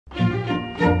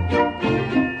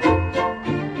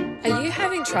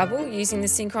having trouble using the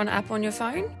Synchron app on your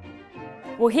phone?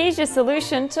 Well, here's your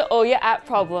solution to all your app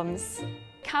problems.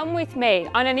 Come with me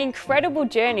on an incredible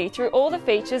journey through all the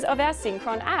features of our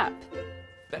Synchron app.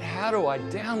 But how do I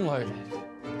download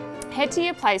it? Head to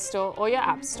your Play Store or your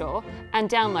App Store and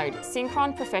download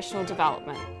Synchron Professional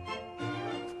Development.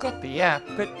 I've got the app,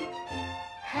 but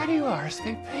how do you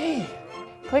RSVP?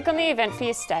 Click on the event for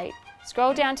your state,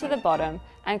 scroll down to the bottom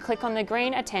and click on the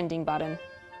green Attending button.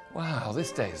 Wow,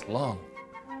 this day is long.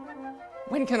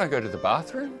 When can I go to the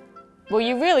bathroom? Well,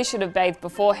 you really should have bathed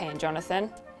beforehand,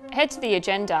 Jonathan. Head to the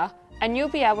agenda and you'll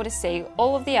be able to see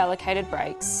all of the allocated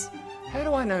breaks. How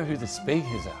do I know who the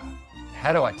speakers are?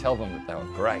 How do I tell them that they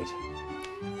were great?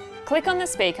 Click on the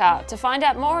speaker to find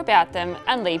out more about them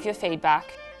and leave your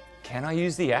feedback. Can I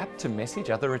use the app to message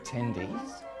other attendees?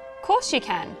 Of course you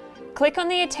can. Click on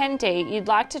the attendee you'd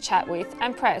like to chat with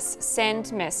and press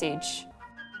Send Message.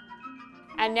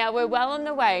 And now we're well on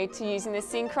the way to using the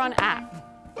Synchron app.